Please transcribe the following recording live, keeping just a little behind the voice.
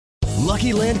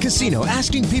Lucky Land Casino,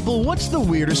 asking people, what's the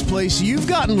weirdest place you've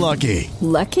gotten lucky?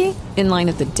 Lucky? In line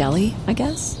at the deli, I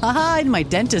guess? Aha, in my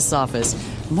dentist's office.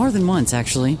 More than once,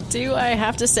 actually. Do I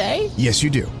have to say? Yes, you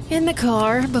do. In the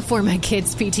car before my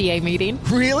kids' PTA meeting.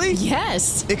 Really?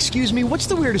 Yes. Excuse me, what's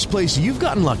the weirdest place you've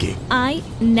gotten lucky? I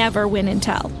never win and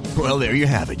tell. Well, there you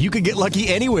have it. You can get lucky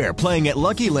anywhere, playing at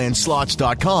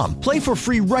LuckyLandSlots.com. Play for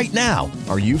free right now.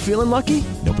 Are you feeling lucky?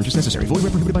 No purchase necessary. Void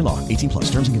where prohibited by law. 18+.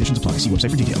 Terms and conditions apply. See website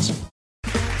for details.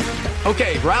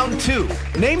 Okay, round two.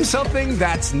 Name something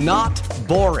that's not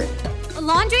boring. A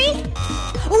laundry?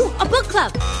 Ooh, a book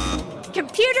club.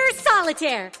 Computer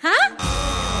solitaire, huh?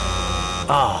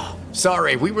 Ah,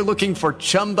 sorry, we were looking for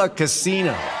Chumba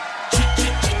Casino.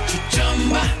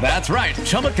 That's right,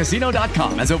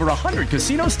 ChumbaCasino.com has over 100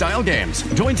 casino-style games.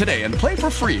 Join today and play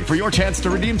for free for your chance to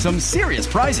redeem some serious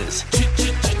prizes.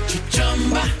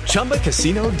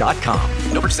 ChumbaCasino.com.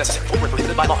 No purchase necessary. Void where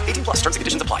prohibited by law. 18+. Terms and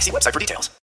conditions apply. See website for details.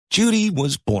 Judy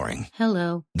was boring.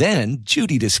 Hello. Then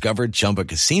Judy discovered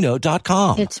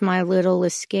ChumbaCasino.com. It's my little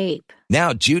escape.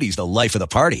 Now Judy's the life of the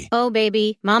party. Oh,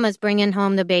 baby, mama's bringing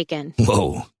home the bacon.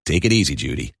 Whoa, take it easy,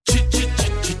 Judy.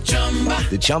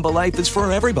 The Chumba life is for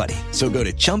everybody. So go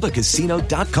to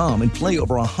ChumbaCasino.com and play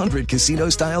over 100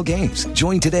 casino-style games.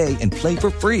 Join today and play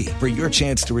for free for your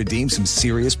chance to redeem some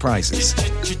serious prizes.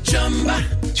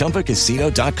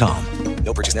 ChumbaCasino.com.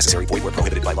 No purchase necessary. Void where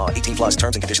prohibited by law. 18+.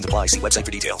 Terms and conditions apply. See website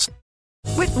for details.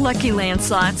 With Lucky Land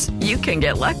Slots, you can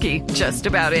get lucky just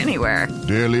about anywhere.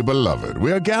 Dearly beloved,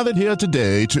 we are gathered here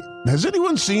today to... Has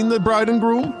anyone seen the bride and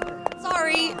groom?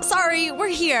 Sorry, we're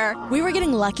here. We were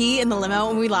getting lucky in the limo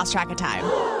and we lost track of time.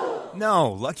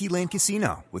 No, Lucky Land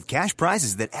Casino, with cash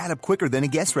prizes that add up quicker than a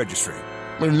guest registry.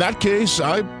 In that case,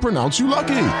 I pronounce you lucky.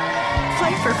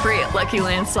 Play for free at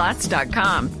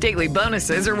LuckyLandSlots.com. Daily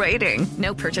bonuses are waiting.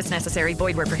 No purchase necessary.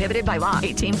 Void where prohibited by law.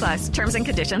 18+. Terms and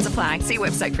conditions apply. See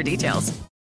website for details.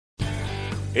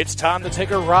 It's time to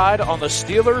take a ride on the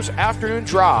Steelers Afternoon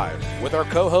Drive with our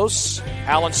co-hosts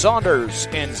Alan Saunders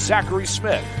and Zachary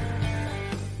Smith.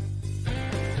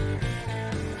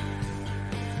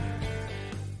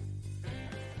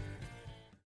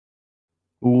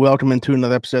 Welcome into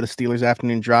another episode of Steelers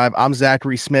Afternoon Drive. I'm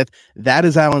Zachary Smith. That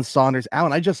is Alan Saunders.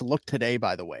 Alan, I just looked today,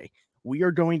 by the way. We are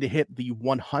going to hit the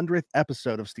 100th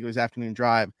episode of Steelers Afternoon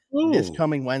Drive this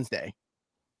coming Wednesday.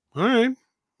 All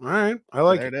right. I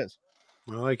like it. There it is.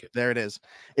 I like it. There it is.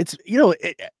 It's,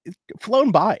 it's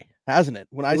flown by, hasn't it?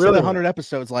 When I said 100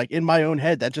 episodes, like in my own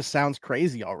head, that just sounds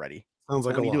crazy already. Sounds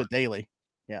like when a you lot. do it daily.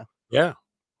 Yeah.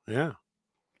 Yeah.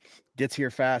 Gets here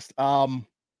fast.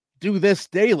 Do this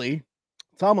daily.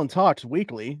 Tomlin Talks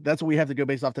weekly. That's what we have to go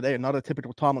based off today, and not a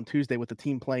typical Tomlin Tuesday with the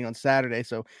team playing on Saturday.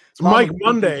 So it's Mike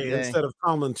Monday instead of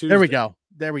Tomlin Tuesday. There we go.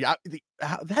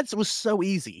 That was so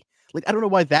easy. Like, I don't know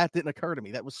why that didn't occur to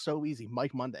me. That was so easy.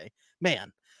 Mike Monday,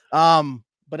 man.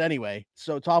 But anyway,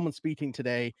 so Tomlin speaking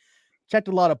today, checked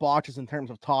a lot of boxes in terms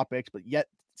of topics, but yet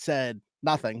said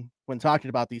nothing when talking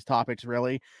about these topics,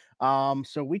 really.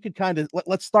 So we could kind of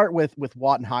let's start with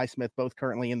Watt and Highsmith, both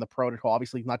currently in the protocol.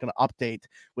 Obviously, he's not going to update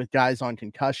with guys on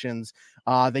concussions.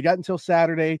 They got until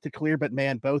Saturday to clear, but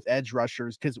man, both edge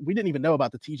rushers, because we didn't even know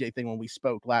about the TJ thing when we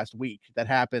spoke last week. That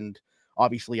happened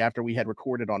obviously after we had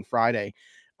recorded on Friday.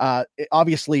 It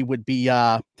obviously would be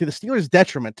to the Steelers'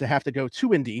 detriment to have to go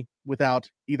to Indy without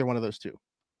either one of those two.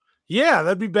 Yeah,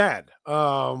 that'd be bad.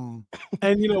 And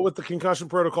with the concussion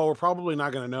protocol, we're probably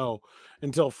not going to know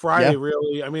until Friday,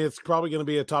 really. I mean, it's probably going to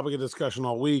be a topic of discussion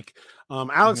all week.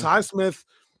 Alex Highsmith,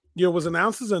 was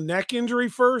announced as a neck injury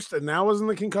first, and now is in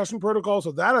the concussion protocol.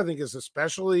 So that I think is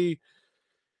especially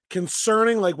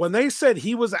concerning. Like when they said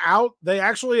he was out, they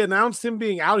actually announced him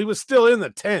being out. He was still in the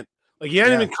tent. Like he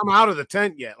hadn't even come out of the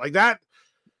tent yet. Like that.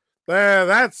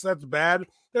 That's bad.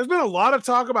 There's been a lot of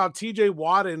talk about TJ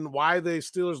Watt and why the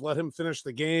Steelers let him finish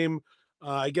the game.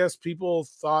 I guess people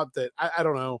thought that I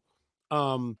don't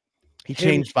know. He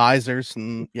changed visors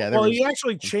and he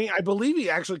actually changed. I believe he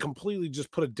actually completely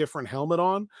just put a different helmet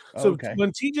on. So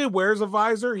when TJ wears a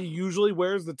visor, he usually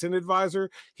wears the tinted visor.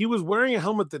 He was wearing a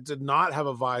helmet that did not have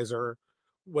a visor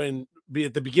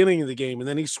at the beginning of the game, and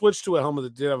then he switched to a helmet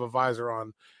that did have a visor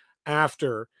on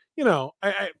after.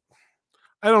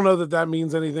 I don't know that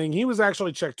means anything. He was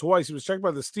actually checked twice. He was checked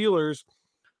by the Steelers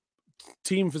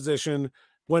team physician,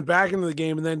 went back into the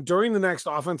game, and then during the next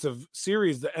offensive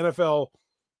series, the NFL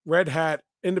Red Hat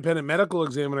independent medical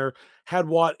examiner had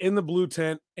Watt in the blue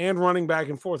tent and running back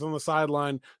and forth on the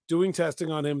sideline, doing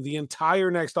testing on him the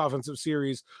entire next offensive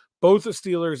series. Both the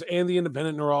Steelers and the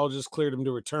independent neurologist cleared him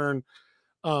to return.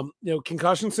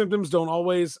 Concussion symptoms don't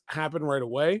always happen right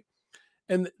away.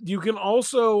 And you can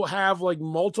also have like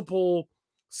multiple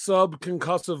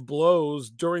subconcussive blows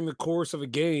during the course of a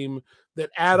game that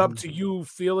add up to you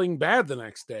feeling bad the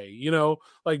next day.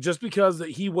 Like just because that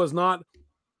he was not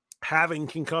having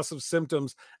concussive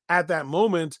symptoms at that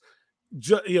moment,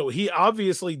 he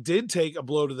obviously did take a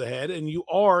blow to the head, and you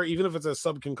are, even if it's a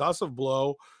subconcussive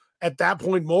blow, at that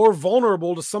point more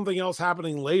vulnerable to something else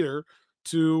happening later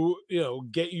to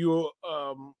get you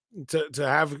to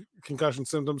have concussion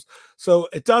symptoms. So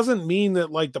it doesn't mean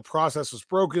that like the process was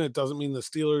broken. It doesn't mean the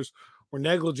Steelers were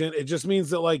negligent. It just means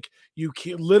that like you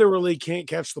literally can't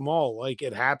catch them all. Like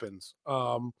it happens.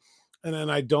 And then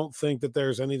I don't think that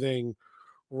there's anything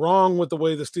wrong with the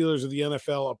way the Steelers of the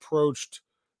NFL approached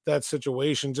that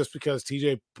situation just because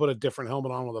TJ put a different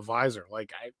helmet on with a visor.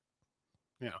 Like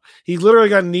he literally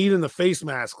got kneed in the face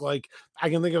mask. Like I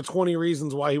can think of 20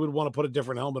 reasons why he would want to put a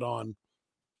different helmet on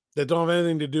that don't have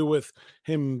anything to do with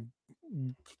him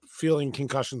feeling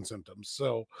concussion symptoms.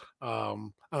 So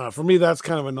for me, that's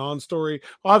kind of a non-story.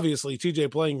 Obviously,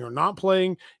 TJ playing or not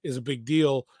playing is a big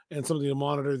deal and something to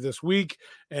monitor this week.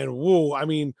 And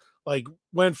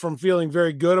went from feeling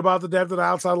very good about the depth of the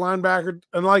outside linebacker.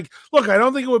 And look, I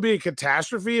don't think it would be a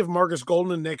catastrophe if Marcus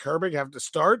Golden and Nick Herbig have to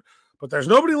start, but there's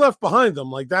nobody left behind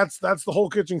them. Like that's the whole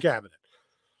kitchen cabinet.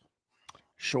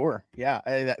 Sure. Yeah.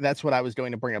 That's what I was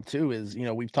going to bring up too, is,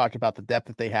 we've talked about the depth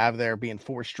that they have there being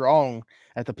 4 strong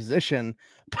at the position,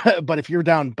 but if you're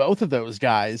down both of those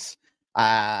guys,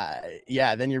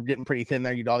 then you're getting pretty thin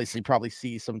there. You'd obviously probably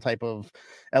see some type of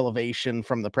elevation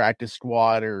from the practice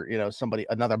squad or,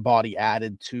 another body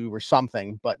added to or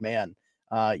something, but man,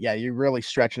 you're really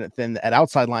stretching it thin at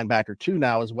outside linebacker too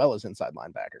now, as well as inside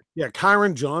linebacker. Yeah,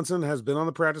 Kyron Johnson has been on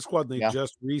the practice squad, and they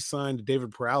just re-signed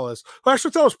David Perales, who I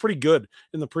actually thought was pretty good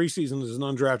in the preseason as an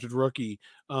undrafted rookie,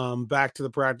 back to the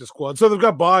practice squad. So they've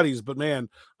got bodies, but man,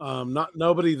 not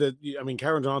nobody that,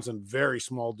 Kyron Johnson, very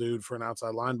small dude for an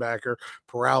outside linebacker.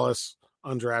 Perales,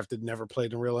 undrafted, never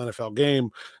played in a real NFL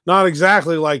game. Not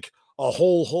exactly like a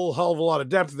whole hell of a lot of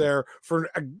depth there for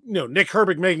Nick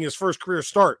Herbig making his first career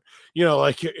start.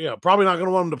 Probably not going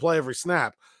to want him to play every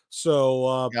snap.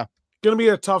 So going to be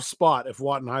a tough spot if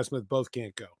Watt and Highsmith both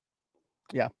can't go.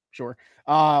 Yeah, sure.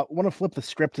 Want to flip the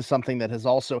script to something that has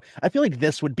also, I feel like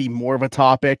this would be more of a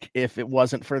topic if it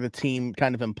wasn't for the team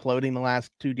kind of imploding the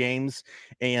last 2 games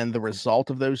and the result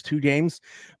of those 2 games.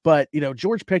 But,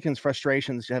 George Pickens'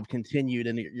 frustrations have continued,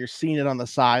 and you're seeing it on the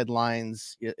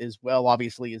sidelines as well.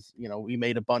 Obviously, as we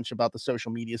made a bunch about the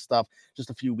social media stuff just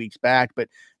a few weeks back, but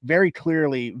very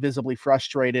clearly, visibly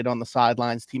frustrated on the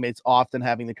sidelines, teammates often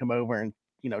having to come over and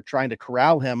trying to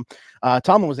corral him.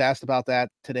 Tomlin was asked about that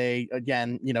today.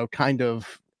 Again, kind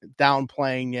of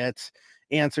downplaying it,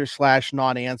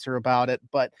 answer/not answer about it.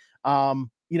 But, I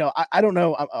don't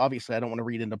know. Obviously, I don't want to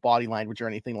read into body language or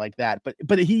anything like that.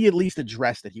 But he at least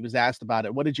addressed it. He was asked about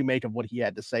it. What did you make of what he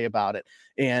had to say about it?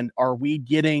 And are we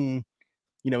getting,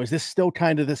 is this still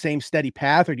kind of the same steady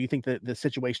path, or do you think that the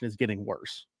situation is getting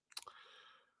worse?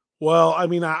 Well,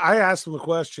 I asked him the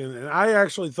question, and I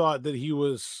actually thought that he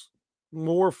was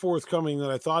more forthcoming than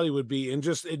I thought he would be, and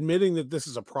just admitting that this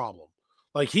is a problem.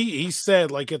 Like he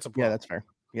said, like it's a problem. Yeah, that's fair.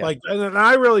 Yeah. And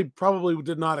I really probably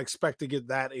did not expect to get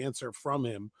that answer from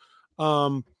him.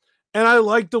 And I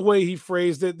like the way he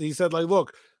phrased it. He said,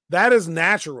 look, that is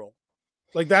natural.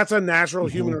 Like that's a natural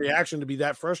human reaction to be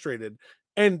that frustrated.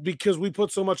 And because we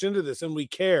put so much into this and we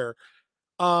care.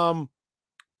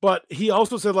 But he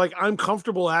also said, I'm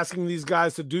comfortable asking these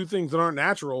guys to do things that aren't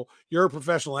natural. You're a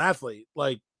professional athlete.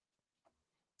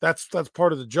 That's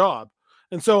part of the job.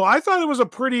 And so I thought it was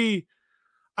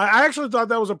I actually thought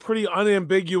that was a pretty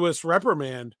unambiguous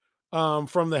reprimand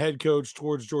from the head coach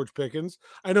towards George Pickens.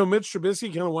 I know Mitch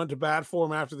Trubisky kind of went to bat for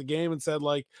him after the game and said,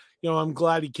 I'm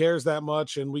glad he cares that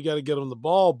much and we got to get him the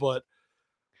ball. But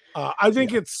I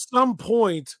think at some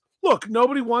point, look,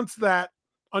 nobody wants that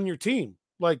on your team.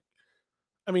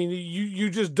 You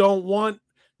just don't want,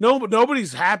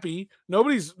 nobody's happy.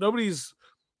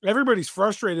 Everybody's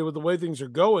frustrated with the way things are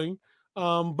going.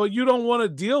 But you don't want to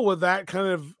deal with that kind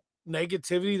of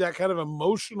negativity, that kind of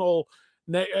emotional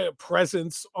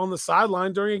presence on the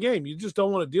sideline during a game. You just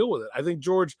don't want to deal with it. I think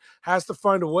George has to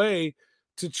find a way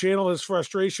to channel his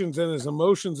frustrations and his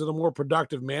emotions in a more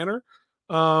productive manner.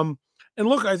 And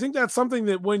look, I think that's something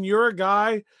that when you're a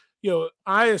guy,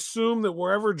 I assume that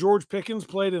wherever George Pickens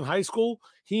played in high school,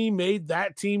 he made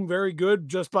that team very good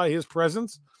just by his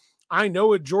presence. I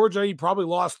know at Georgia, he probably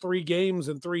lost 3 games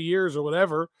in 3 years or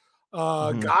whatever.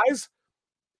 Guys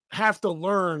have to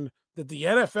learn that the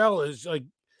NFL is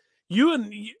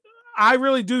I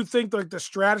really do think the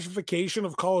stratification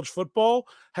of college football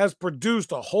has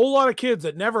produced a whole lot of kids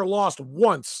that never lost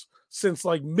once since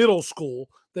middle school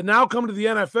that now come to the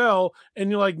NFL, and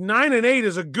you're like 9-8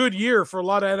 is a good year for a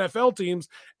lot of NFL teams,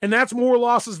 and that's more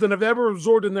losses than have ever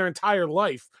absorbed in their entire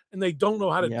life, and they don't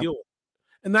know how to deal with it.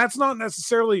 And that's not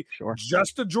necessarily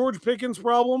just a George Pickens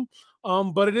problem,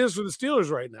 but it is for the Steelers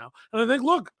right now. And I think,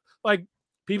 look, like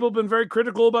people have been very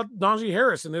critical about Najee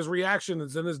Harris and his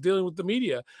reactions and his dealing with the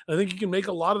media. I think you can make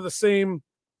a lot of the same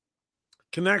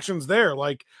connections there.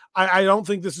 Like, I don't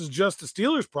think this is just a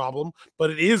Steelers problem,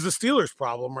 but it is a Steelers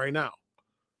problem right now.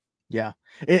 Yeah.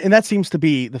 And that seems to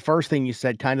be the first thing you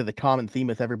said, kind of the common theme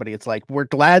with everybody. It's like, we're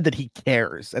glad that he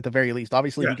cares at the very least.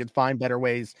 Obviously, he could find better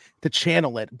ways to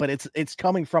channel it, but it's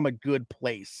coming from a good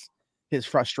place, his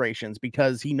frustrations,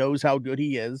 because he knows how good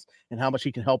he is and how much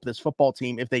he can help this football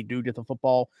team if they do get the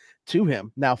football to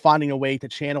him. Now, finding a way to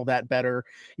channel that better,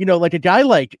 like a guy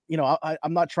like,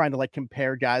 I'm not trying to like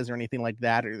compare guys or anything like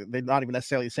that, or they're not even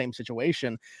necessarily the same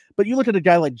situation, but you look at a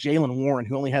guy like Jaylen Warren,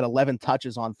 who only had 11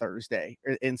 touches on Thursday,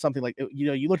 and something like,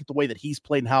 you look at the way that he's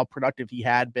played and how productive he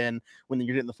had been when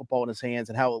you're getting the football in his hands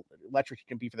and how electric he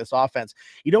can be for this offense.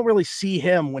 You don't really see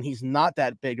him when he's not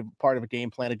that big of a part of a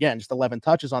game plan. Again, just 11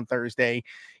 touches on Thursday,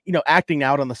 acting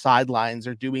out on the sidelines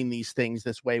or doing these things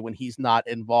this way when he's not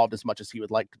involved as much as he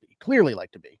would clearly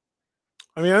like to be.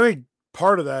 I mean, I think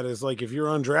part of that is like, if you're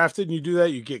undrafted and you do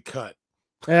that, you get cut.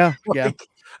 Yeah. Yeah.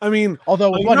 I mean,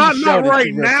 although like, not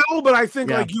right now, but I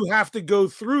think like you have to go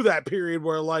through that period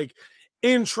where like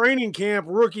in training camp,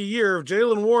 rookie year, if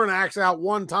Jaylen Warren acts out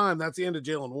one time, that's the end of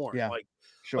Jaylen Warren. Yeah.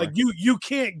 Like you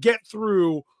can't get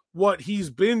through what he's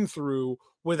been through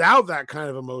without that kind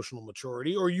of emotional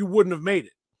maturity, or you wouldn't have made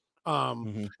it.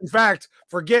 In fact,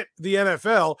 forget the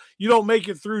NFL. You don't make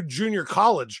it through junior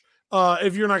college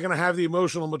if you're not going to have the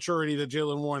emotional maturity that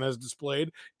Jaylen Warren has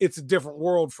displayed. It's a different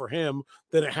world for him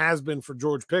than it has been for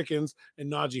George Pickens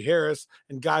and Najee Harris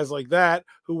and guys like that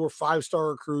who were 5-star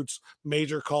recruits,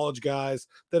 major college guys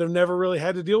that have never really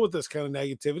had to deal with this kind of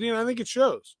negativity. And I think it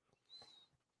shows.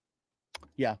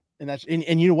 Yeah. And that's,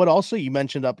 and you know what, also you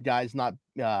mentioned up guys not,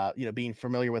 being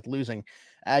familiar with losing.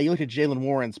 You look at Jaylen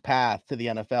Warren's path to the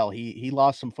NFL. He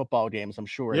lost some football games, I'm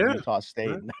sure, at Utah State.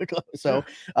 Right. So,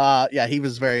 he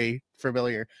was very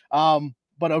familiar.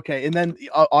 But okay. And then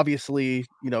obviously,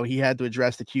 he had to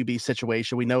address the QB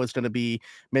situation. We know it's going to be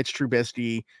Mitch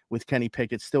Trubisky with Kenny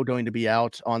Pickett still going to be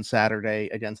out on Saturday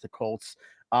against the Colts.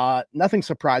 Nothing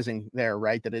surprising there,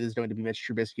 right? That it is going to be Mitch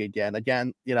Trubisky again.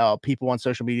 Again, people on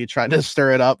social media trying to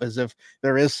stir it up as if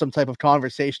there is some type of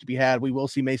conversation to be had. We will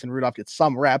see Mason Rudolph get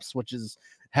some reps, which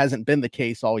hasn't been the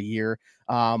case all year,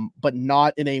 but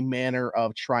not in a manner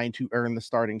of trying to earn the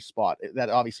starting spot. That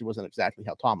obviously wasn't exactly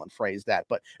how Tomlin phrased that,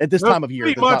 but at this time of year,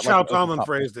 pretty much how Tomlin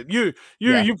phrased it. You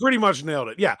pretty much nailed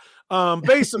it. Yeah.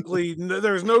 Basically,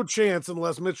 there's no chance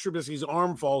unless Mitch Trubisky's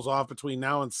arm falls off between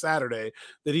now and Saturday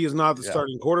that he is not the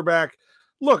starting quarterback.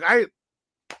 Look, I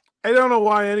don't know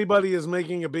why anybody is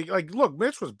making a big look.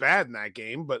 Mitch was bad in that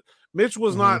game, but Mitch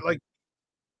was not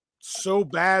so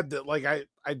bad that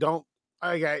I don't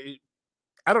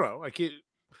know. I can't.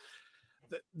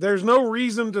 There's no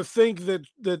reason to think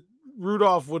that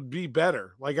Rudolph would be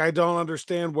better. I don't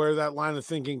understand where that line of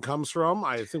thinking comes from.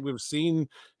 I think we've seen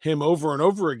him over and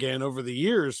over again over the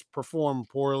years perform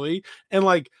poorly, and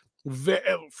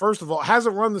first of all,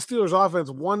 hasn't run the Steelers offense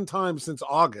one time since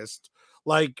August.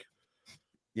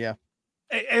 Yeah,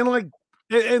 and look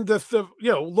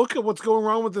at what's going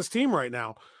wrong with this team right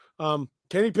now.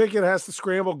 Kenny Pickett has to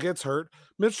scramble, gets hurt.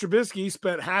 Mitch Trubisky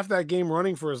spent half that game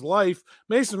running for his life.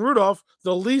 Mason Rudolph,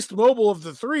 the least mobile of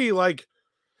the three. If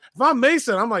I'm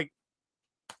Mason, I'm like,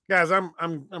 guys, I'm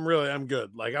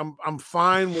good. I'm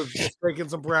fine with just taking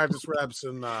some practice reps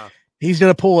and he's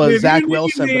gonna pull a Zach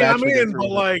Wilson. I'm in,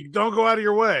 but don't go out of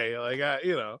your way.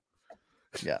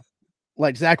 Yeah.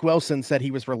 Like Zach Wilson said,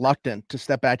 he was reluctant to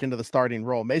step back into the starting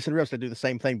role. Mason Rudolph's to do the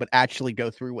same thing, but actually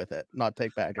go through with it, not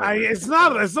take back. It's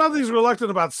not that he's reluctant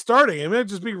about starting. He may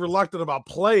just be reluctant about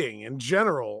playing in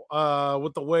general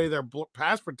with the way they're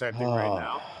pass protecting right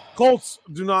now. Colts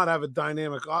do not have a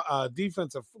dynamic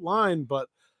defensive line, but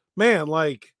man,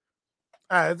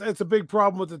 it's a big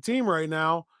problem with the team right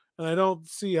now, and I don't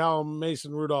see how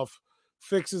Mason Rudolph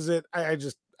fixes it. I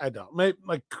don't.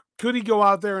 Could he go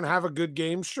out there and have a good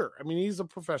game? Sure. I mean, he's a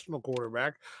professional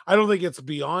quarterback. I don't think it's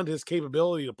beyond his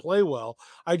capability to play well.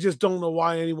 I just don't know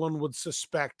why anyone would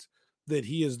suspect that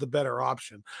he is the better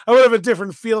option. I would have a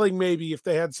different feeling maybe if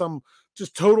they had some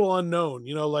just total unknown,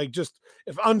 just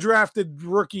if undrafted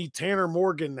rookie Tanner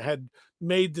Morgan had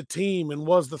made the team and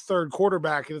was the third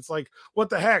quarterback, and it's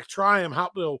what the heck, try him.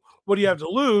 What do you have to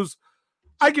lose?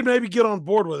 I could maybe get on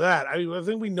board with that. I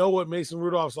think we know what Mason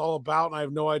Rudolph's all about, and I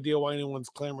have no idea why anyone's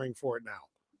clamoring for it now.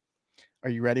 Are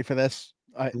you ready for this?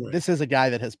 This is a guy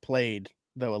that has played,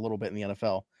 though, a little bit in the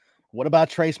NFL. What about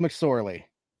Trace McSorley?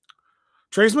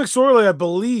 Trace McSorley, I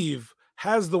believe,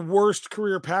 has the worst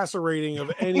career passer rating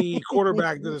of any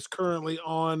quarterback that is currently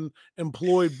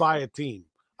employed by a team.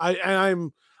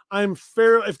 I'm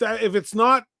fair if it's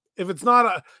not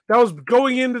that was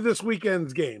going into this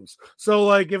weekend's games. So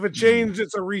like if it changed,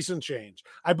 it's a recent change.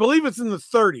 I believe it's in the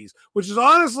 30s, which is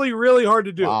honestly really hard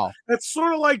to do. Wow. That's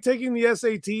sort of like taking the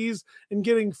SATs and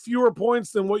getting fewer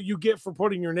points than what you get for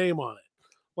putting your name on it.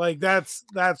 Like that's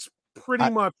pretty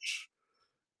much.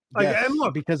 Like, Yes, and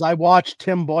look, because I watched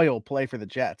Tim Boyle play for the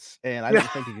Jets, and I didn't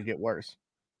think it could get worse.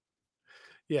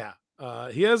 Yeah,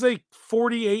 he has a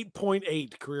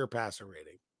 48.8 career passer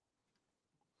rating.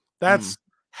 That's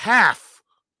half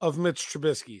of Mitch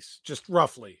Trubisky's, just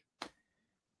roughly.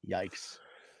 Yikes!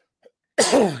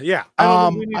 Yeah, I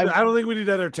don't think we need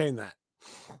to entertain that.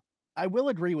 I will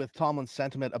agree with Tomlin's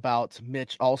sentiment about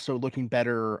Mitch also looking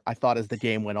better, I thought, as the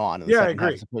game went on in the second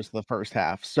half as opposed to the first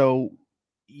half. So,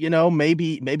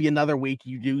 maybe another week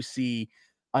you do see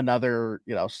another,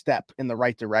 step in the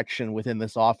right direction within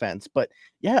this offense. But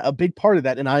yeah, a big part of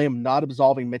that, and I am not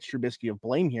absolving Mitch Trubisky of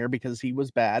blame here because he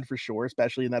was bad for sure,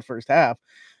 especially in that first half.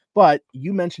 But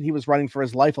you mentioned he was running for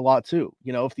his life a lot too.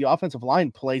 If the offensive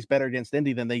line plays better against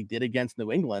Indy than they did against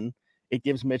New England, it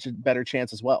gives Mitch a better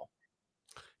chance as well.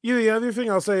 Yeah, the other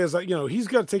thing I'll say is that, he's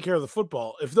got to take care of the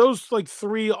football. If those like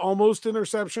 3 almost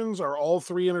interceptions are all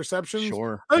 3 interceptions,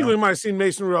 sure, I think we might have seen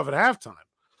Mason Rudolph at halftime.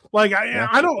 Like,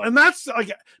 I don't, and that's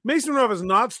like Mason Rudolph is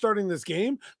not starting this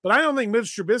game, but I don't think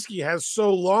Mitch Trubisky has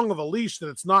so long of a leash that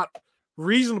it's not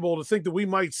reasonable to think that we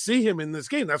might see him in this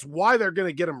game. That's why they're going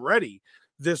to get him ready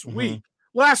this week.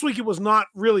 Last week, it was not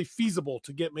really feasible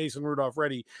to get Mason Rudolph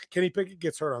ready. Kenny Pickett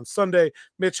gets hurt on Sunday.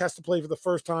 Mitch has to start for the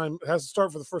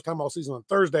first time all season on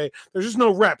Thursday. There's just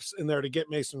no reps in there to get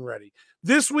Mason ready.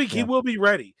 This week, he will be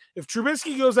ready. If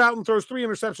Trubisky goes out and throws 3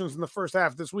 interceptions in the first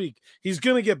half this week, he's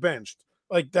going to get benched.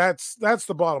 Like, that's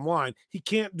the bottom line. He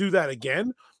can't do that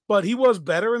again, but he was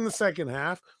better in the second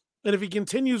half. And if he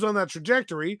continues on that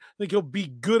trajectory, I think he'll be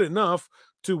good enough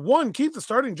to, 1, keep the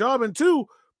starting job, and 2,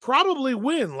 probably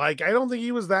win. Like, I don't think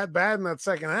he was that bad in that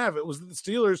second half. It was the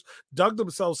Steelers dug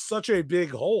themselves such a big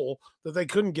hole that they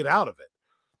couldn't get out of it.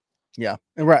 Yeah.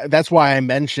 And right. That's why I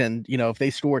mentioned,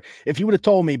 if you would have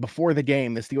told me before the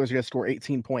game, the Steelers are going to score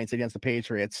 18 points against the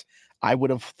Patriots, I would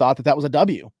have thought that was a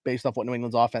W based off what New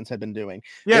England's offense had been doing.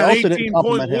 Yeah. They also didn't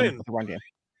compliment him with the run game.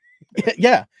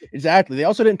 Yeah, exactly. They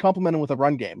also didn't compliment him with a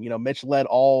run game. Mitch led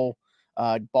all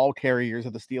ball carriers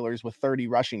of the Steelers with 30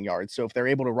 rushing yards. So if they're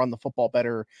able to run the football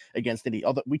better against Indy,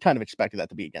 although we kind of expected that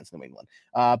to be against New England,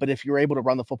 but if you're able to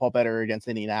run the football better against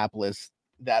Indianapolis,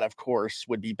 that of course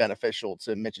would be beneficial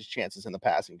to Mitch's chances in the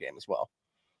passing game as well.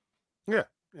 Yeah,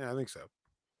 I think so.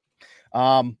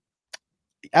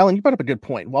 Alan, you brought up a good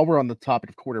point. While we're on the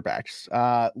topic of quarterbacks,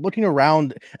 looking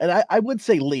around, and I would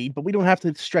say lead, but we don't have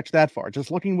to stretch that far.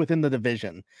 Just looking within the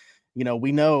division,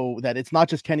 we know that it's not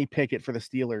just Kenny Pickett for the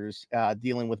Steelers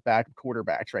dealing with backup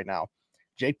quarterbacks right now.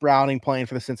 Jake Browning playing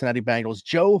for the Cincinnati Bengals,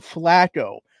 Joe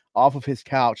Flacco off of his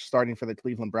couch starting for the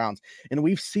Cleveland Browns. And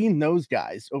we've seen those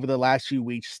guys over the last few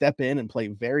weeks step in and play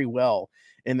very well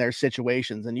in their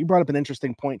situations. And you brought up an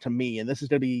interesting point to me, and this is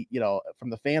going to be, from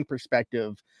the fan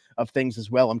perspective of things as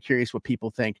well. I'm curious what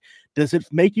people think. Does it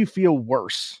make you feel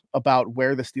worse about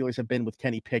where the Steelers have been with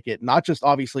Kenny Pickett, not just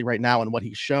obviously right now and what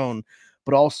he's shown,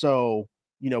 but also,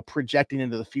 projecting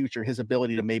into the future, his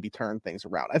ability to maybe turn things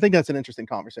around? I think that's an interesting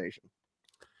conversation.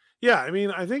 Yeah. I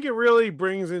mean, I think it really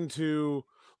brings into,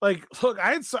 like, look,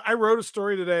 I wrote a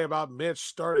story today about Mitch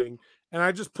starting, and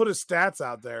I just put his stats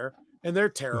out there, and they're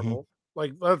terrible.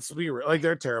 Like, let's be real, like,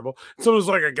 they're terrible. Someone's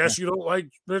like, I guess you don't like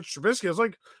Mitch Trubisky. I was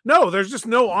like, no, there's just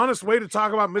no honest way to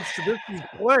talk about Mitch Trubisky's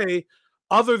play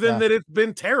other than that it's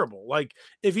been terrible. Like,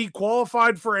 if he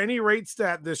qualified for any rate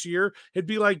stat this year, it'd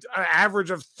be like an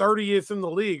average of 30th in the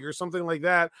league or something like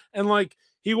that. And like,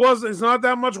 it's not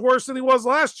that much worse than he was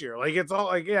last year. Like, it's all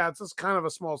like, yeah, it's just kind of a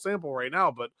small sample right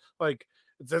now, but like,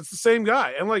 that's the same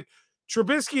guy. And like,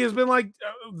 Trubisky has been like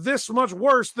this much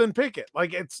worse than Pickett.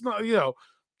 Like, it's not,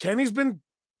 Kenny's been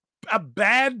a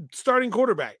bad starting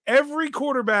quarterback. Every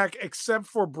quarterback except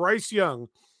for Bryce Young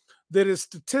that is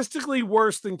statistically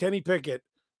worse than Kenny Pickett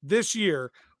this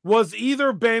year was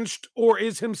either benched or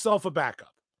is himself a backup.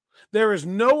 There is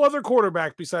no other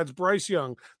quarterback besides Bryce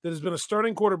Young that has been a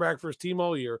starting quarterback for his team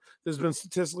all year that has been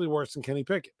statistically worse than Kenny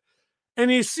Pickett.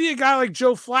 And you see a guy like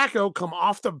Joe Flacco come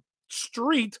off the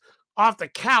street, off the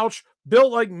couch,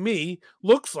 built like me,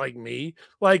 looks like me.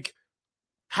 Like,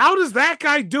 how does that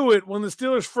guy do it when the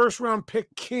Steelers' first round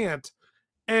pick can't?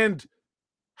 And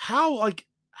how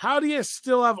how do you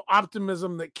still have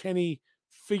optimism that Kenny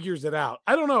figures it out?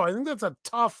 I don't know. I think that's a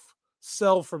tough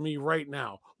sell for me right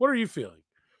now. What are you feeling?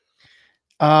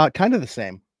 Kind of the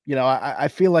same. You know, I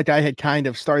feel like I had kind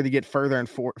of started to get further and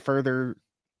further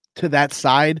to that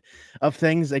side of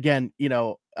things. Again, you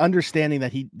know, understanding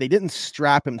that they didn't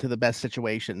strap him to the best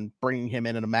situation, bringing him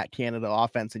in a Matt Canada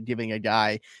offense and giving a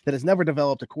guy that has never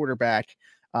developed a quarterback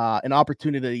an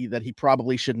opportunity that he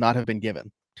probably should not have been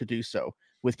given to do so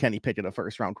with Kenny Pickett, a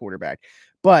first-round quarterback.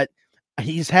 But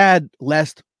he's had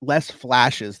less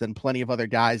flashes than plenty of other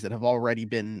guys that have already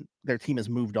been, their team has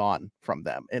moved on from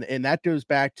them. And that goes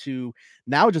back to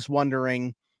now just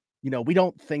wondering, you know, we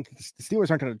don't think the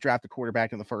Steelers aren't going to draft a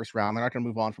quarterback in the first round. They're not going to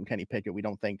move on from Kenny Pickett, we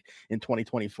don't think, in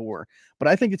 2024. But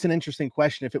I think it's an interesting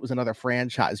question if it was another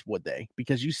franchise, would they?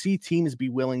 Because you see teams be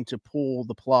willing to pull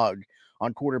the plug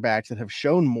on quarterbacks that have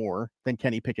shown more than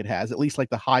Kenny Pickett has, at least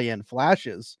like the high-end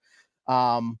flashes.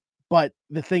 But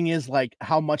the thing is, like,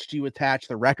 how much do you attach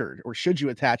the record, or should you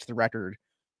attach the record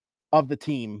of the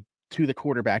team to the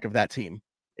quarterback of that team?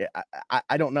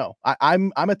 I don't know.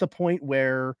 I'm at the point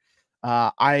where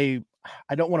I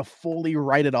don't want to fully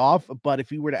write it off, but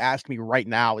if you were to ask me right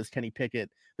now, is Kenny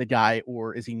Pickett the guy,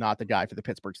 or is he not the guy for the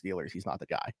Pittsburgh Steelers? He's not the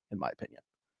guy, in my opinion.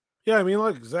 Yeah, I mean,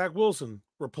 like Zach Wilson,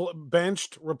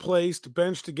 benched, replaced,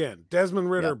 benched again. Desmond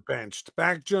Ridder, benched.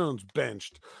 Mac Jones,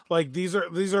 benched. Like these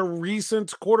are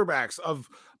recent quarterbacks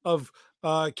of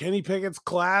Kenny Pickett's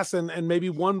class and maybe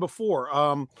one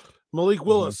before. Malik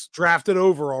Willis drafted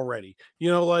over already. You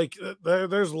know, like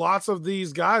there's lots of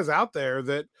these guys out there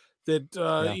that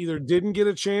either didn't get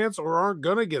a chance or aren't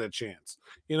gonna get a chance.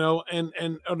 You know, and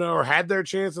or had their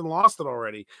chance and lost it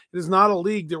already. It is not a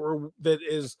league that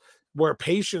is where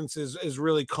patience is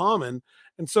really common.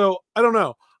 And so I don't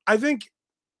know. I think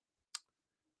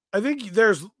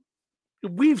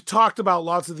we've talked about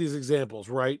lots of these examples,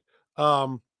 right?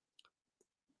 Trevor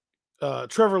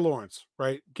Lawrence,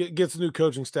 right? Gets a new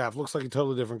coaching staff, looks like a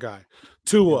totally different guy.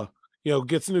 Tua, you know,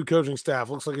 gets a new coaching staff,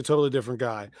 looks like a totally different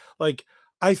guy. Like,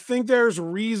 I think there's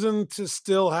reason to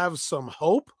still have some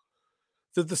hope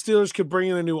that the Steelers could bring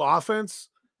in a new offense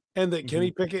and that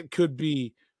Kenny Pickett could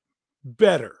be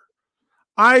better.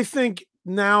 I think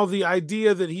now the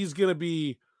idea that he's going to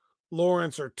be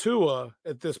Lawrence or Tua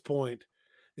at this point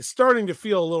is starting to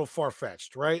feel a little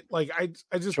far-fetched, right? Like I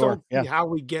just don't see how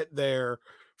we get there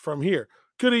from here.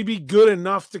 Could he be good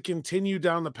enough to continue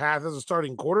down the path as a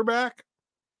starting quarterback?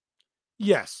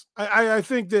 Yes. I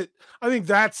think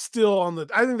that's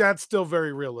still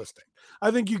very realistic.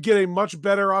 I think you get a much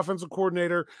better offensive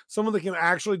coordinator, someone that can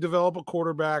actually develop a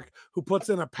quarterback who puts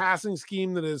in a passing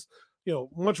scheme that is, you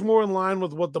know, much more in line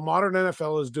with what the modern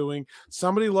NFL is doing.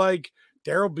 Somebody like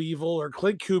Darrell Bevell or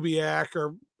Clint Kubiak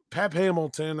or Pep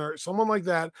Hamilton or someone like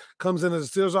that comes in as a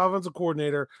Steelers offensive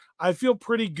coordinator. I feel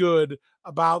pretty good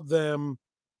about them,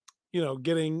 you know,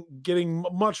 getting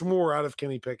much more out of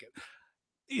Kenny Pickett.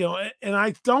 You know, and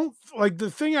I don't like the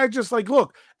thing. I just like,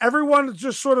 look, everyone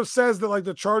just sort of says that like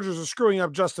the Chargers are screwing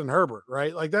up Justin Herbert,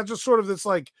 right? Like that's just sort of this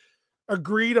like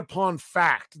agreed upon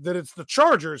fact that it's the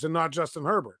Chargers and not Justin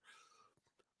Herbert.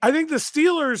 I think the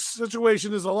Steelers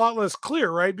situation is a lot less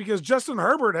clear, right? Because Justin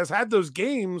Herbert has had those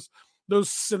games, those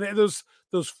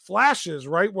flashes,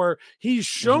 right, where he's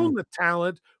shown the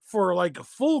talent for like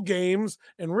full games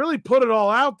and really put it all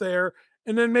out there,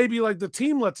 and then maybe like the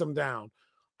team lets him down.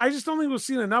 I just don't think we've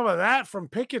seen enough of that from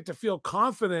Pickett to feel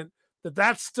confident that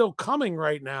that's still coming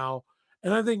right now.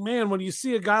 And I think, man, when you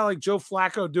see a guy like Joe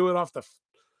Flacco do it off the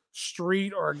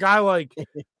street, or a guy like,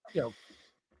 you know,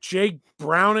 Jake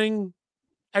Browning,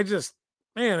 I just,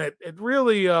 man, it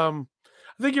really, I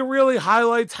think it really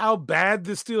highlights how bad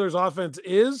the Steelers offense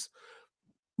is,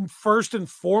 first and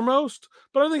foremost.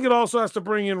 But I think it also has to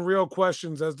bring in real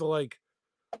questions as to like,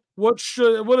 what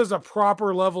is a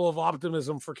proper level of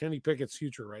optimism for Kenny Pickett's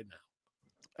future right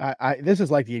now? This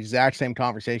is like the exact same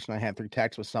conversation I had through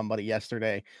text with somebody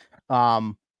yesterday,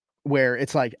 where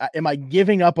it's like, am I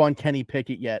giving up on Kenny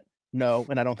Pickett yet? No,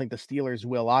 and I don't think the Steelers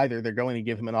will either. They're going to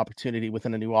give him an opportunity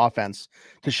within a new offense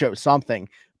to show something.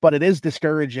 But it is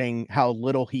discouraging how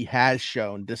little he has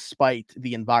shown despite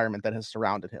the environment that has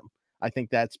surrounded him. I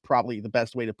think that's probably the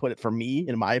best way to put it for me,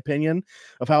 in my opinion,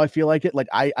 of how I feel like it. Like,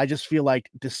 I just feel like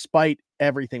despite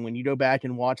everything, when you go back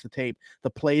and watch the tape, the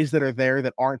plays that are there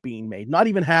that aren't being made, not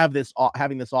even having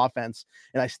this offense.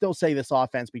 And I still say this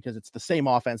offense because it's the same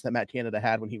offense that Matt Canada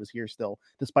had when he was here still,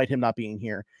 despite him not being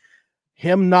here.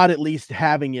 Him not at least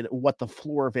having it what the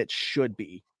floor of it should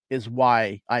be is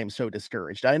why I am so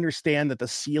discouraged. I understand that the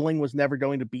ceiling was never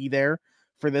going to be there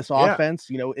for this offense.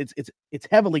 You know, it's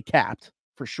heavily capped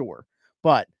for sure,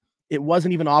 but it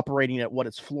wasn't even operating at what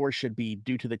its floor should be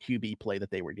due to the QB play that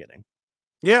they were getting.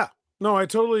 Yeah, no, I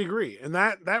totally agree. And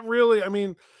that really, I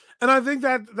mean, and I think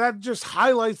that just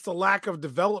highlights the lack of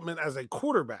development as a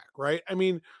quarterback, right? I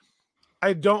mean,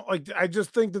 I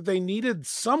just think that they needed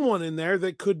someone in there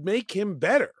that could make him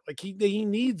better. Like he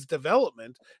needs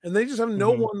development, and they just have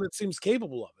no one that seems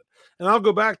capable of it. And I'll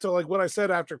go back to like what I said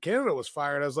after Canada was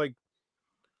fired. I was like,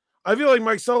 I feel like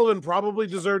Mike Sullivan probably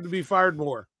deserved to be fired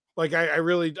more. Like I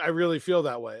really feel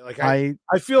that way. Like I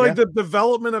feel like the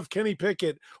development of Kenny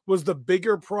Pickett was the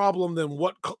bigger problem than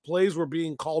what plays were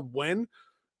being called when,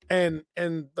 and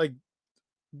like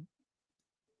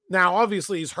now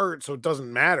obviously he's hurt, so it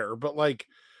doesn't matter. But like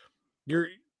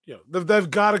they've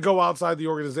got to go outside the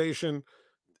organization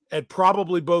at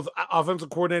probably both offensive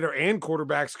coordinator and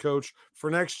quarterbacks coach for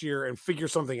next year and figure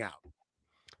something out.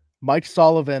 Mike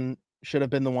Sullivan should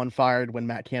have been the one fired when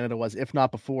Matt Canada was, if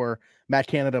not before. Matt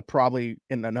Canada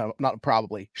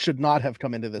should not have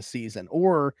come into this season,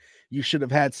 or you should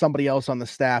have had somebody else on the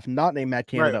staff not named Matt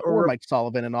Canada or Mike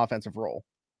Sullivan in offensive role.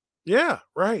 Yeah,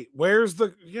 right. Where's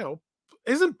the,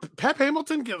 isn't Pep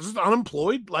Hamilton just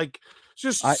unemployed? Like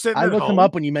just sitting I at looked home? him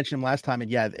up when you mentioned him last time,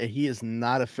 and yeah, he is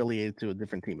not affiliated to a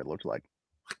different team. It looks like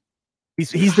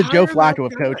he's the Joe Flacco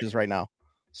of coaches right now.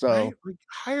 So right? Like,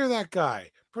 hire that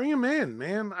guy. Bring him in,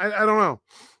 man. I don't know.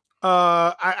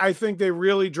 I think they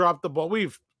really dropped the ball.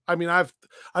 I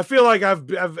feel like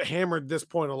I've hammered this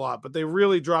point a lot, but they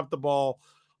really dropped the ball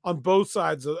on both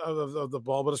sides of the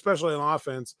ball, but especially on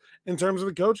offense in terms of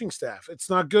the coaching staff. It's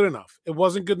not good enough. It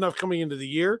wasn't good enough coming into the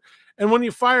year. And when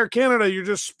you fire Canada, you're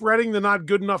just spreading the not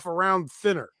good enough around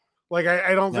thinner. Like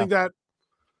I don't think that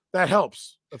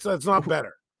helps. It's not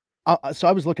better. So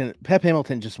I was looking at Pep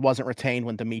Hamilton just wasn't retained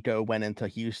when D'Amico went into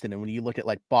Houston. And when you look at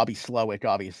like Bobby Slowick,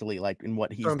 obviously, like in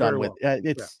what he's done with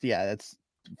it's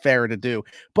fair to do.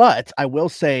 But I will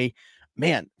say,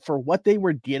 man, for what they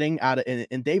were getting out of,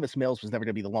 and Davis Mills was never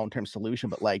going to be the long-term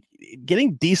solution, but like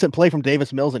getting decent play from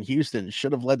Davis Mills in Houston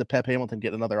should have led to Pep Hamilton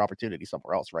get another opportunity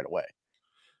somewhere else right away.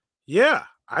 Yeah,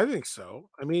 I think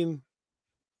so. I mean,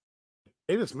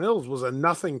 Davis Mills was a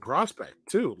nothing prospect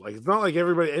too. Like it's not like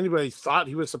anybody thought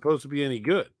he was supposed to be any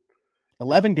good.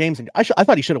 11 games, and I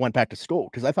thought he should have went back to school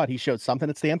because I thought he showed something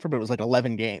at Stanford, but it was like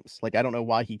 11 games. Like I don't know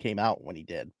why he came out when he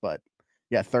did, but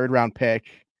yeah, 3rd round pick,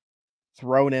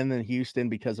 thrown in Houston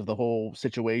because of the whole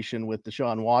situation with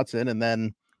Deshaun Watson, and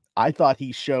then I thought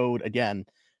he showed again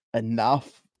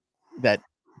enough that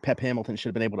Pep Hamilton should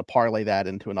have been able to parlay that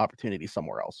into an opportunity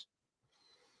somewhere else.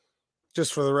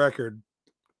 Just for the record.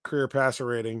 Career passer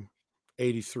rating,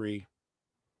 83.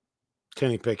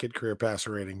 Kenny Pickett, career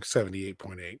passer rating,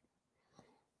 78.8.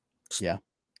 Yeah.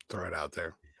 Throw it out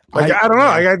there. Like, I don't know.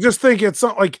 I just think it's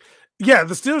something like, the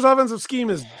Steelers' offensive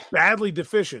scheme is badly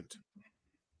deficient.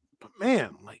 But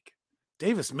man, like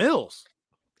Davis Mills.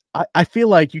 I feel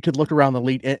like you could look around the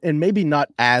league and maybe not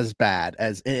as bad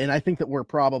as, and I think that we're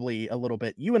probably a little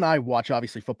bit, you and I watch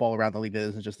obviously football around the league that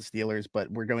isn't just the Steelers, but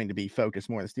we're going to be focused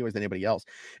more on the Steelers than anybody else.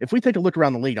 If we take a look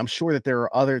around the league, I'm sure that there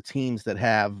are other teams that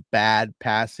have bad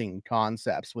passing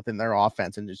concepts within their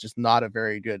offense, and it's just not a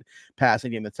very good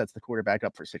passing game that sets the quarterback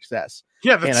up for success.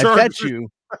 Yeah, and I bet you,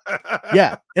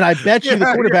 and I bet you the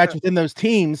quarterbacks within those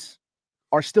teams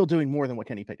are still doing more than what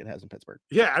Kenny Pickett has in Pittsburgh.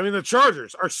 Yeah, I mean, the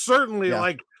Chargers are certainly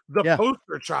like the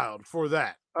poster child for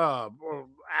that.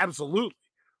 Absolutely.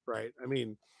 Right. I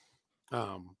mean,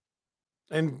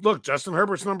 and look, Justin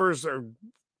Herbert's numbers are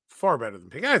far better than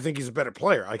Pickett. I think he's a better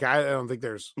player. Like, I don't think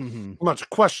there's much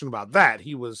question about that.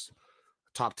 He was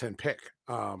a top 10 pick.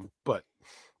 But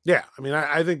yeah, I mean,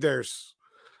 I think there's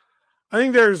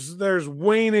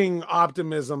waning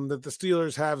optimism that the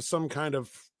Steelers have some kind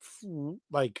of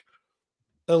like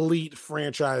elite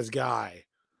franchise guy.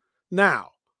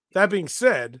 Now, that being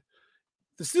said,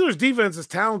 the Steelers defense is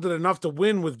talented enough to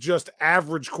win with just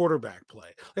average quarterback play.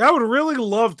 Like, I would really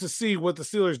love to see what the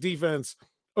Steelers defense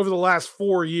over the last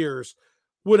 4 years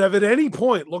would have at any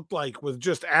point looked like with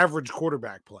just average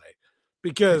quarterback play,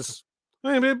 because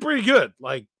I mean, it's pretty good.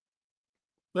 Like,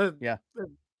 that'd have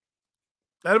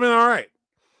been all right.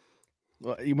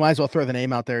 Well, you might as well throw the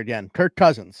name out there again. Kirk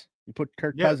Cousins. You put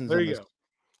Kirk Cousins there in you this. go.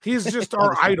 He's just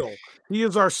our idol. He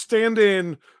is our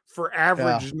stand-in for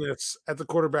averageness at the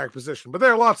quarterback position. But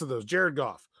there are lots of those. Jared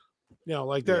Goff.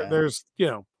 There's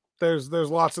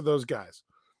lots of those guys.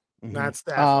 Matt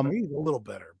Stafford, he's a little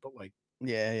better, but like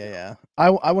Yeah. I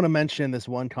want to mention this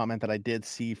one comment that I did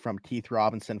see from Keith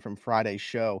Robinson from Friday's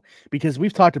show, because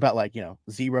we've talked about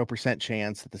 0%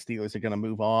 chance that the Steelers are going to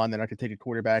move on. They're not going to take a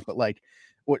quarterback, but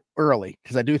early,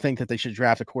 because I do think that they should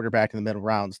draft a quarterback in the middle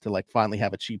rounds to finally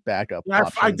have a cheap backup. Yeah,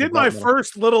 I did my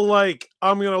first little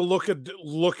I'm going to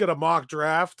look at a mock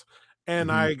draft,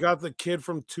 and I got the kid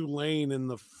from Tulane in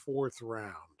the 4th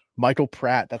round. Michael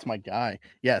Pratt, that's my guy.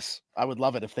 Yes, I would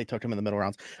love it if they took him in the middle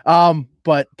rounds.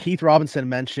 But Keith Robinson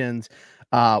mentions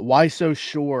why so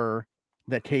sure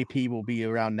that KP will be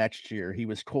around next year. He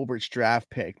was Colbert's draft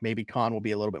pick. Maybe Khan will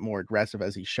be a little bit more aggressive,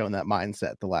 as he's shown that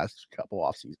mindset the last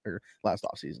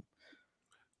offseason.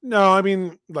 No, I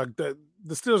mean, look, the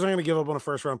Steelers aren't going to give up on a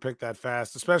first round pick that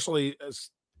fast, especially as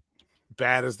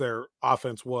bad as their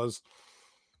offense was.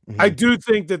 I do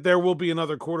think that there will be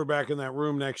another quarterback in that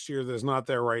room next year that's not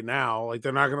there right now.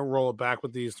 They're not going to roll it back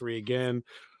with these 3 again,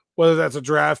 whether that's a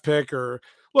draft pick or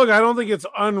look. I don't think it's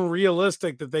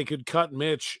unrealistic that they could cut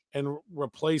Mitch and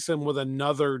replace him with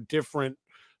another different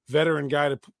veteran guy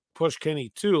to push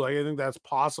Kenny too. I think that's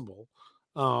possible.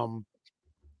 Do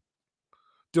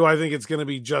I think it's going to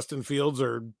be Justin Fields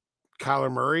or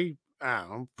Kyler Murray? I don't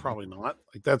know, probably not.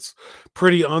 That's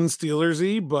pretty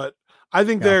un-Steelers-y, but I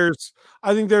think there's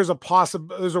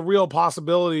a real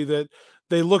possibility that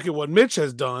they look at what Mitch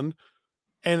has done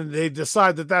and they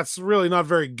decide that that's really not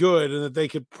very good and that they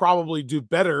could probably do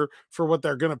better for what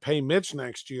they're going to pay Mitch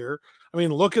next year. I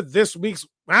mean, look at this week's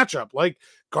matchup.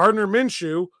 Gardner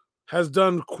Minshew has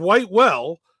done quite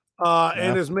well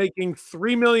and is making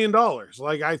 $3 million.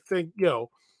 I think,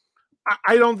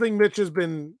 I don't think Mitch has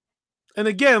been, and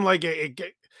again,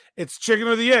 it's chicken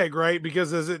or the egg, right?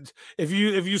 Because if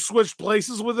you switch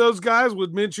places with those guys,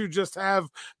 would Minshew just have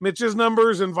Mitch's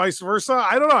numbers and vice versa?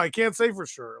 I don't know. I can't say for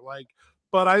sure.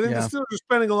 But I think the Steelers are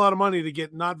spending a lot of money to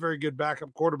get not very good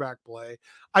backup quarterback play.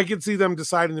 I could see them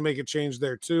deciding to make a change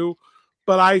there too.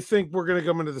 But I think we're going to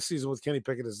come into the season with Kenny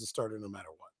Pickett as the starter no matter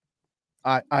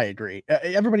what. I agree.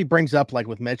 Everybody brings up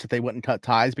with Mitch that they wouldn't cut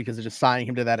ties because they're just signing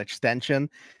him to that extension.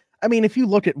 I mean, if you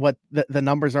look at what the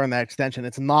numbers are in that extension,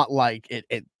 it's not like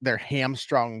they're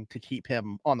hamstrung to keep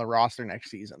him on the roster next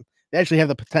season. They actually have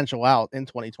the potential out in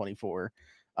 2024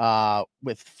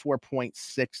 with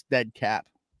 4.6 dead cap.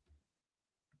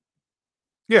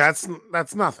 Yeah,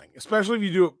 that's nothing, especially if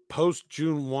you do it post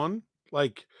June 1.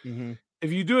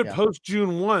 If you do it post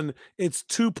June 1, it's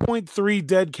 2.3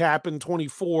 dead cap in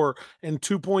 24 and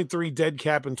 2.3 dead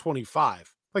cap in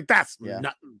 25. That's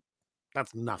nothing.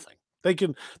 That's nothing. They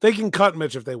can cut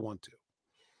Mitch if they want to.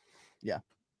 Yeah,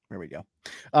 there we go.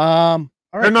 All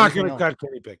right, they're not going to cut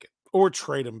Kenny Pickett or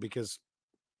trade him because,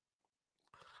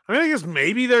 I guess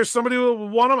maybe there's somebody who will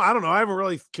want him. I don't know. I haven't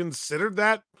really considered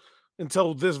that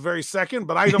until this very second,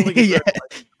 but I don't think it's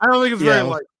very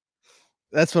likely.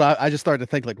 That's what I just started to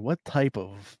think. What type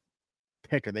of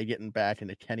pick are they getting back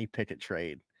in a Kenny Pickett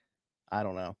trade? I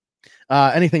don't know.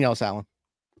 Anything else, Alan?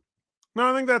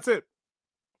 No, I think that's it.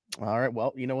 All right.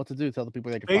 Well, you know what to do. Tell the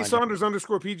people they can find Saunders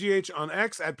 _PGH on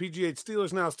X at PGH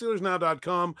Steelers Now,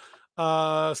 SteelersNow.com,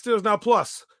 Steelers Now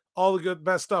Plus. All the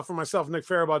best stuff for myself, Nick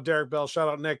Farabaugh, Derek Bell. Shout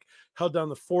out Nick. Held down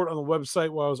the fort on the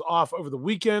website while I was off over the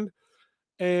weekend.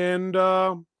 And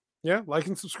like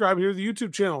and subscribe here to the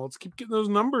YouTube channel. Let's keep getting those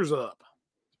numbers up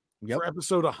for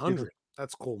episode 100.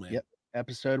 That's cool, man. Yep.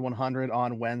 Episode 100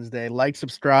 on Wednesday. Like,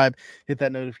 subscribe, hit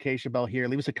that notification bell here.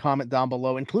 Leave us a comment down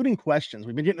below, including questions.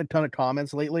 We've been getting a ton of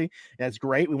comments lately. That's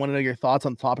great. We want to know your thoughts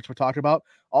on the topics we're talking about.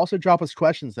 Also, drop us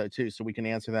questions, though, too, so we can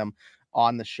answer them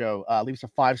on the show. Leave us a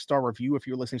 5-star review if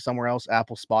you're listening somewhere else,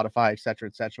 Apple, Spotify,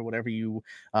 etc., whatever you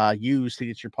use to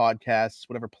get your podcasts,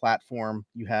 whatever platform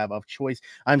you have of choice.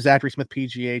 I'm Zachary Smith,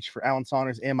 PGH, for Alan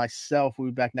Saunders and myself. We'll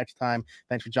be back next time.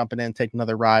 Thanks for jumping in, taking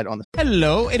another ride on the...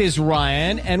 Hello, it is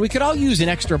Ryan, and we could all use an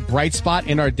extra bright spot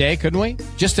in our day, couldn't we?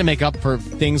 Just to make up for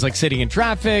things like sitting in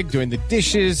traffic, doing the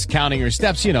dishes, counting your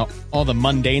steps, all the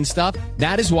mundane stuff.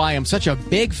 That is why I'm such a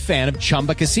big fan of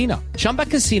Chumba Casino. Chumba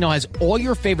Casino has all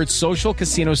your favorite social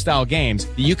casino style games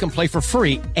that you can play for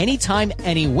free anytime,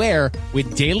 anywhere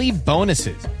with daily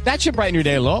bonuses. That should brighten your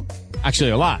day a little.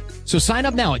 Actually, a lot. So sign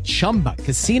up now at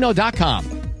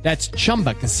ChumbaCasino.com. That's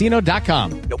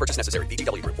ChumbaCasino.com. No purchase necessary.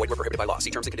 VGW Group. Void where prohibited by law. See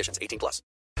terms and conditions. 18+.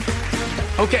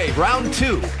 Okay, round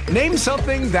 2. Name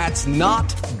something that's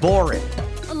not boring.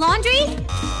 A laundry?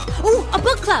 Ooh, a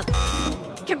book club.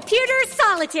 Computer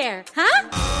solitaire,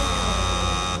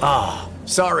 huh?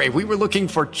 Sorry, we were looking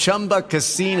for Chumba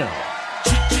Casino.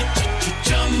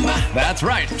 That's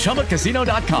right.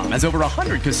 ChumbaCasino.com has over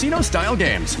 100 casino-style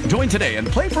games. Join today and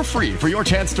play for free for your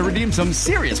chance to redeem some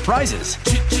serious prizes.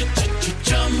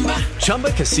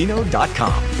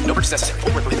 ChumbaCasino.com. No purchase necessary.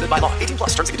 Void where prohibited by law. 18 plus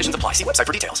terms and conditions apply. See website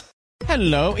for details.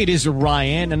 Hello, it is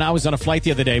Ryan, and I was on a flight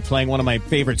the other day playing one of my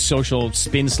favorite social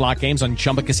spin slot games on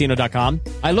ChumbaCasino.com.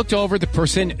 I looked over at the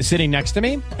person sitting next to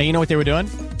me, and you know what they were doing?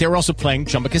 They were also playing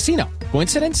Chumba Casino.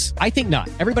 Coincidence? I think not.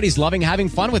 Everybody's loving having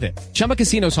fun with it. Chumba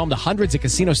Casino is home to hundreds of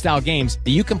casino-style games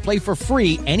that you can play for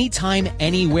free anytime,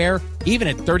 anywhere, even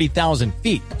at 30,000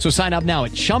 feet. So sign up now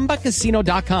at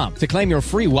ChumbaCasino.com to claim your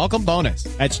free welcome bonus.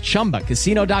 That's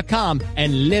ChumbaCasino.com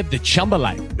and live the Chumba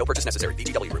life. No purchase necessary.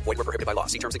 VGW. Void where prohibited by law.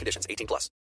 See terms and conditions. 18 plus.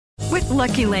 With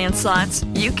Lucky Land Slots,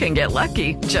 you can get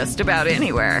lucky just about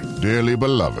anywhere. Dearly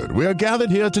beloved, we are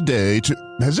gathered here today to...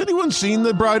 Has anyone seen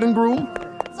the bride and groom?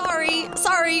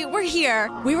 Sorry, we're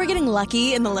here. We were getting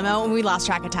lucky in the limo and we lost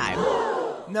track of time.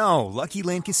 No, Lucky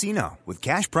Land Casino, with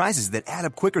cash prizes that add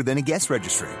up quicker than a guest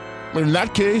registry. In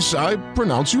that case, I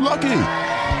pronounce you lucky.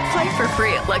 Play for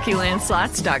free at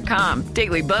LuckyLandSlots.com.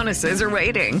 Daily bonuses are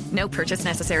waiting. No purchase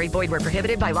necessary. Void where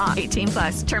prohibited by law. 18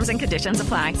 plus. Terms and conditions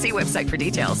apply. See website for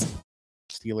details.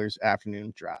 Steelers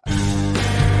afternoon drive.